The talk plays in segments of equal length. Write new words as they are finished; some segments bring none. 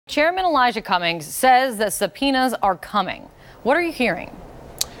Chairman Elijah Cummings says that subpoenas are coming. What are you hearing?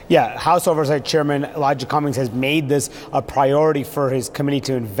 Yeah, House Oversight Chairman Elijah Cummings has made this a priority for his committee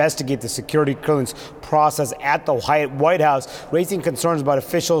to investigate the security clearance process at the White House, raising concerns about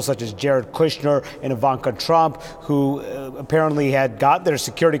officials such as Jared Kushner and Ivanka Trump, who apparently had got their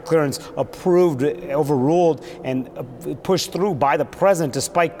security clearance approved, overruled, and pushed through by the president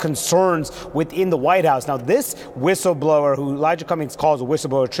despite concerns within the White House. Now, this whistleblower, who Elijah Cummings calls a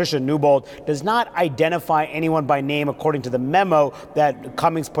whistleblower, Tricia Newbold, does not identify anyone by name according to the memo that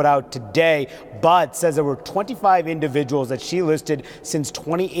Cummings put out today, but says there were 25 individuals that she listed since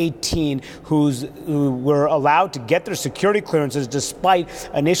 2018 who were allowed to get their security clearances despite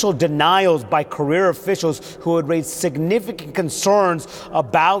initial denials by career officials who had raised significant concerns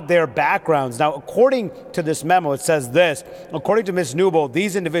about their backgrounds. Now, according to this memo, it says this: according to Ms. Newbold,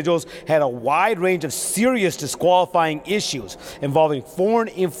 these individuals had a wide range of serious disqualifying issues involving foreign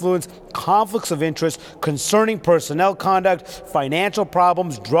influence, conflicts of interest concerning personnel conduct, financial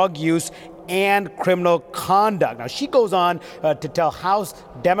problems, drug use, and criminal conduct. Now, she goes on to tell House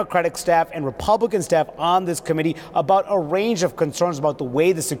Democratic staff and Republican staff on this committee about a range of concerns about the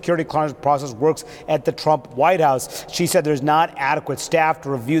way the security clearance process works at the Trump White House. She said there's not adequate staff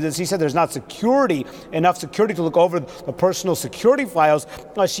to review this. She said there's not enough security to look over the personal security files.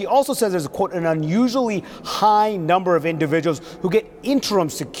 She also says there's, quote, an unusually high number of individuals who get interim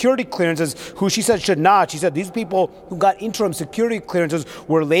security clearances who she said should not. She said these people who got interim security clearances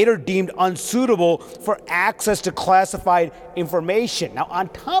were later deemed unsuitable for access to classified information. Now, on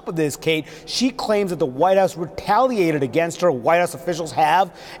top of this, Kate, she claims that the White House retaliated against her. White House officials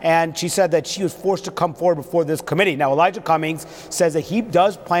have, and she said that she was forced to come forward before this committee. Now, Elijah Cummings says that he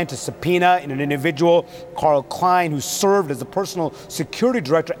does plan to subpoena an individual, Carl Klein, who served as the personal security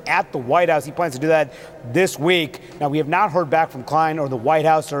director at the White House. He plans to do that this week. Now, we have not heard back from Klein or the White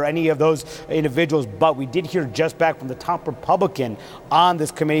House or any of those individuals, but we did hear just back from the top Republican on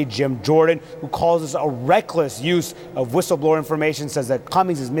this committee, Jim Jordan, who calls this a reckless use of whistleblower information, says that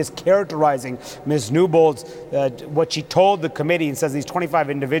Cummings is mischaracterizing Ms. Newbold's what she told the committee, and says these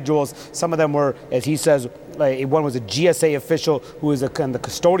 25 individuals, some of them were, as he says, one was a GSA official who was on the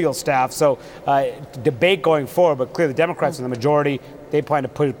custodial staff. So debate going forward, but clearly the Democrats in the majority, they plan to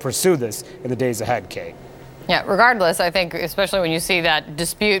pursue this in the days ahead, Kate. Yeah, regardless, I think, especially when you see that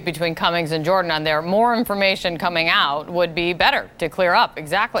dispute between Cummings and Jordan on there, more information coming out would be better to clear up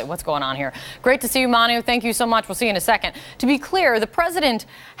exactly what's going on here. Great to see you, Manu. Thank you so much. We'll see you in a second. To be clear, the president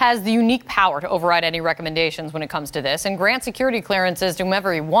has the unique power to override any recommendations when it comes to this and grant security clearances to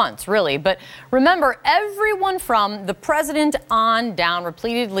whomever he wants, really. But remember, everyone from the president on down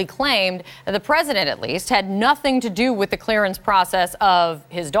repeatedly claimed that the president, at least, had nothing to do with the clearance process of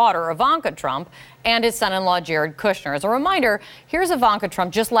his daughter, Ivanka Trump, and his son-in-law, Jared Kushner. As a reminder, here's Ivanka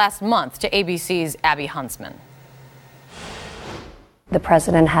Trump just last month to ABC's Abby Huntsman. The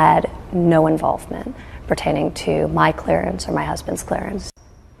president had no involvement pertaining to my clearance or my husband's clearance.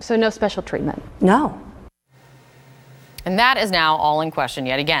 So no special treatment? No. And that is now all in question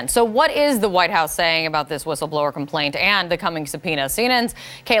yet again. So what is the White House saying about this whistleblower complaint and the coming subpoena? CNN's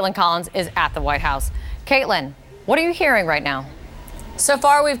Caitlin Collins is at the White House. Caitlin, what are you hearing right now? So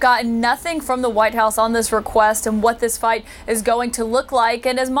far, we've gotten nothing from the White House on this request and what this fight is going to look like.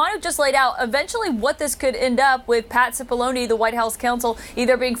 And as Manu just laid out, eventually what this could end up with Pat Cipollone, the White House counsel,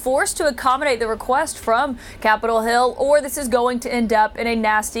 either being forced to accommodate the request from Capitol Hill, or this is going to end up in a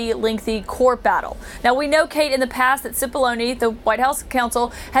nasty, lengthy court battle. Now, we know, Kate, in the past that Cipollone, the White House counsel,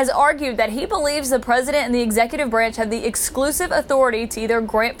 has argued that he believes the president and the executive branch have the exclusive authority to either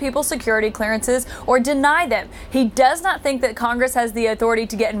grant people security clearances or deny them. He does not think that Congress has the authority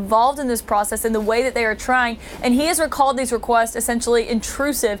to get involved in this process in the way that they are trying, and he has recalled these requests essentially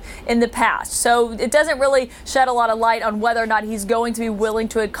intrusive in the past. So it doesn't really shed a lot of light on whether or not he's going to be willing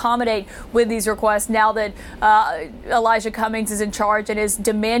to accommodate with these requests now that Elijah Cummings is in charge and is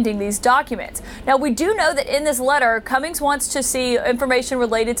demanding these documents. Now, we do know that in this letter, Cummings wants to see information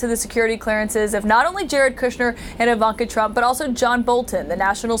related to the security clearances of not only Jared Kushner and Ivanka Trump, but also John Bolton, the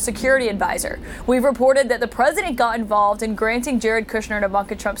National Security Advisor. We've reported that the president got involved in granting Jared Kushner and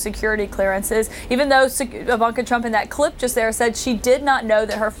Ivanka Trump security clearances, even though Ivanka Trump in that clip just there said she did not know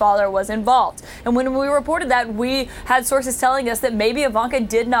that her father was involved. And when we reported that, we had sources telling us that maybe Ivanka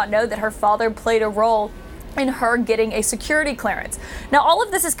did not know that her father played a role in her getting a security clearance. Now, all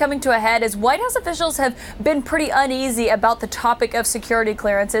of this is coming to a head as White House officials have been pretty uneasy about the topic of security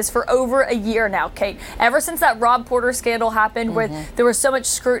clearances for over a year now, Kate. Ever since that Rob Porter scandal happened, where there was so much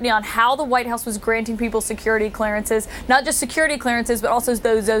scrutiny on how the White House was granting people security clearances, not just security clearances, but also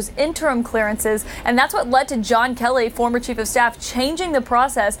those interim clearances. And that's what led to John Kelly, former chief of staff, changing the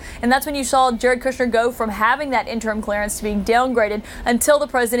process. And that's when you saw Jared Kushner go from having that interim clearance to being downgraded until the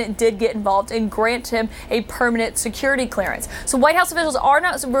president did get involved and grant him a permanent security clearance. So White House officials are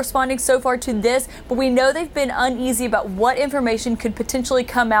not responding so far to this, but we know they've been uneasy about what information could potentially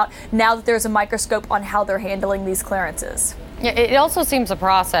come out now that there's a microscope on how they're handling these clearances. Yeah, it also seems a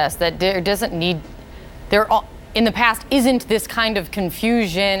process that in the past isn't this kind of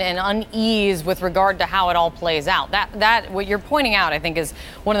confusion and unease with regard to how it all plays out. That what you're pointing out, I think, is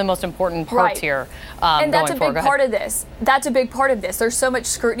one of the most important parts here. And that's a big part of this. That's a big part of this. There's so much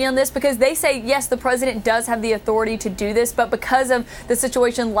scrutiny on this because they say, yes, the president does have the authority to do this, but because of the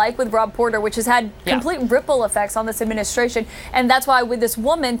situation like with Rob Porter, which has had complete ripple effects on this administration, and that's why with this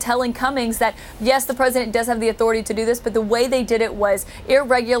woman telling Cummings that, yes, the president does have the authority to do this, but the way they did it was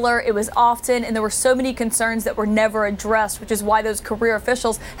irregular, it was often, and there were so many concerns that were never addressed, which is why those career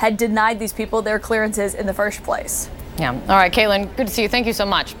officials had denied these people their clearances in the first place. Yeah. All right, Caitlin, good to see you. Thank you so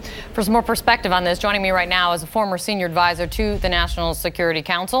much. For some more perspective on this, joining me right now is a former senior advisor to the National Security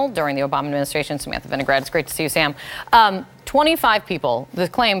Council during the Obama administration, Samantha Vinograd. It's great to see you, Sam. 25 people, the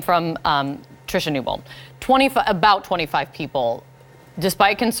claim from Tricia Newbold, about 25 people,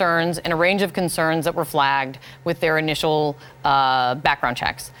 despite concerns and a range of concerns that were flagged with their initial background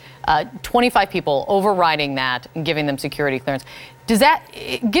checks. 25 people overriding that and giving them security clearance.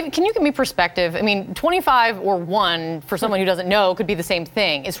 Can you give me perspective? I mean, 25 or 1 for someone who doesn't know could be the same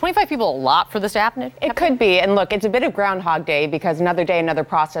thing. Is 25 people a lot for this to happen? It could be. And look, it's a bit of Groundhog Day because another day, another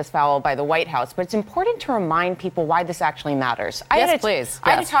process followed by the White House. But it's important to remind people why this actually matters. Yes, please.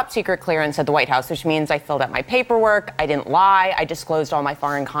 I had a top secret clearance at the White House, which means I filled out my paperwork. I didn't lie. I disclosed all my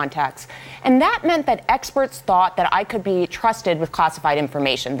foreign contacts. And that meant that experts thought that I could be trusted with classified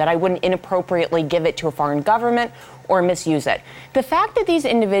information, that I wouldn't inappropriately give it to a foreign government or misuse it. The fact that these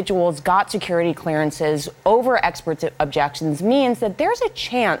individuals got security clearances over experts' objections means that there's a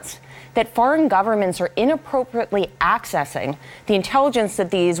chance that foreign governments are inappropriately accessing the intelligence that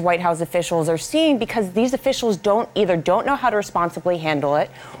these White House officials are seeing because these officials either don't know how to responsibly handle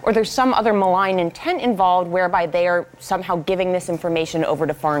it or there's some other malign intent involved whereby they are somehow giving this information over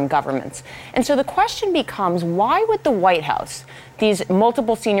to foreign governments. And so the question becomes, why would the White House, these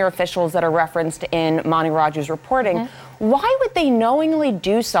multiple senior officials that are referenced in Monty Rogers' reporting, why would they knowingly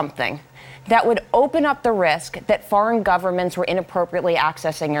do something that would open up the risk that foreign governments were inappropriately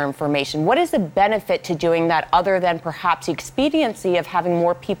accessing your information? What is the benefit to doing that other than perhaps the expediency of having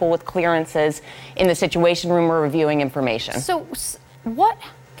more people with clearances in the Situation Room or reviewing information? So what?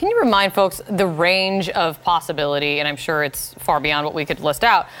 Can you remind folks the range of possibility, and I'm sure it's far beyond what we could list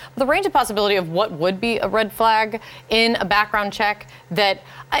out, but the range of possibility of what would be a red flag in a background check that,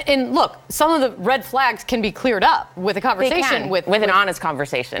 and look, some of the red flags can be cleared up with a conversation. With an honest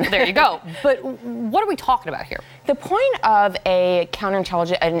conversation. There you go. But what are we talking about here? The point of an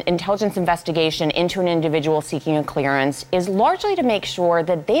intelligence investigation into an individual seeking a clearance is largely to make sure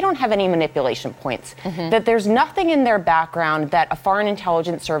that they don't have any manipulation points, that there's nothing in their background that a foreign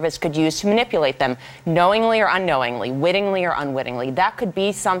intelligence service could use to manipulate them, knowingly or unknowingly, wittingly or unwittingly. That could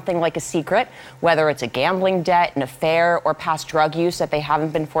be something like a secret, whether it's a gambling debt, an affair, or past drug use that they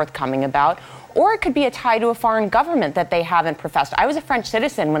haven't been forthcoming about. Or it could be a tie to a foreign government that they haven't professed. I was a French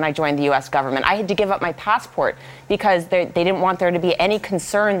citizen when I joined the U.S. government. I had to give up my passport because they didn't want there to be any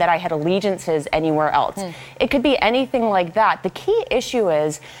concern that I had allegiances anywhere else. It could be anything like that. The key issue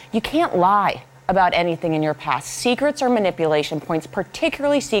is you can't lie about anything in your past. Secrets are manipulation points,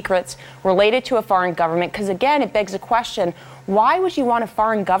 particularly secrets related to a foreign government, because again, it begs a question, why would you want a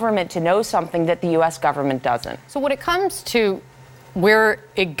foreign government to know something that the U.S. government doesn't? So when it comes to where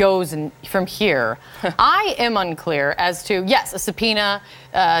it goes from here, I am unclear as to, yes, a subpoena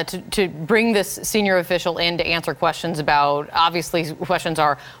to bring this senior official in to answer questions about, obviously questions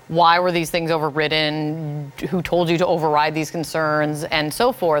are, why were these things overridden, who told you to override these concerns, and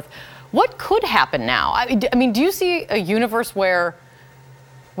so forth. What could happen now? I mean, do you see a universe where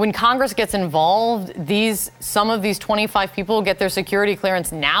when Congress gets involved, some of these 25 people get their security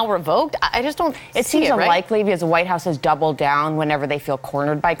clearance now revoked? I just don't see it. It seems unlikely because the White House has doubled down whenever they feel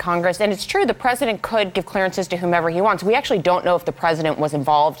cornered by Congress. And it's true, the president could give clearances to whomever he wants. We actually don't know if the president was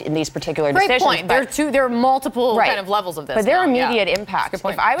involved in these particular decisions. Great point. There are multiple kind of levels of this. But there are immediate impacts.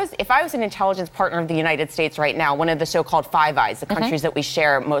 If I was an intelligence partner of the United States right now, one of the so-called Five Eyes, the countries that we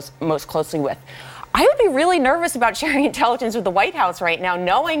share most closely with, I would be really nervous about sharing intelligence with the White House right now,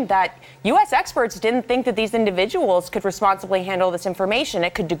 knowing that U.S. experts didn't think that these individuals could responsibly handle this information.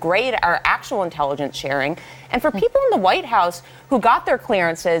 It could degrade our actual intelligence sharing. And for people in the White House who got their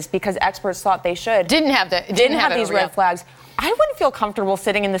clearances because experts thought they should, didn't have these red flags, I wouldn't feel comfortable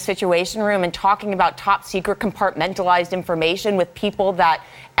sitting in the Situation Room and talking about top secret compartmentalized information with people that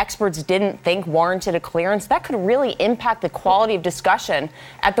experts didn't think warranted a clearance. That could really impact the quality of discussion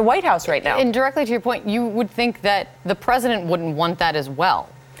at the White House right now. And directly to your point, you would think that the president wouldn't want that as well.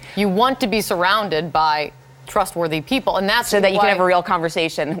 You want to be surrounded by trustworthy people, and that's so that you can have a real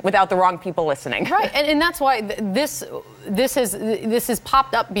conversation without the wrong people listening. Right, and that's why this has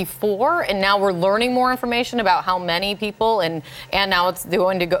popped up before, and now we're learning more information about how many people, and now it's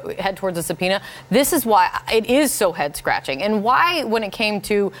going to head towards a subpoena. This is why it is so head scratching, and why when it came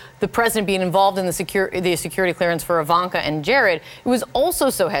to the president being involved in the security clearance for Ivanka and Jared, it was also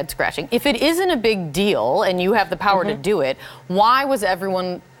so head scratching. If it isn't a big deal and you have the power to do it, why was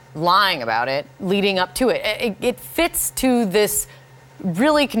everyone lying about it leading up to it? It fits to this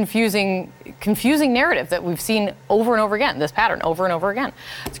really confusing narrative that we've seen over and over again, this pattern over and over again.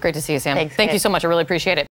 It's great to see you, Sam. Thanks, Thank you so much. I really appreciate it.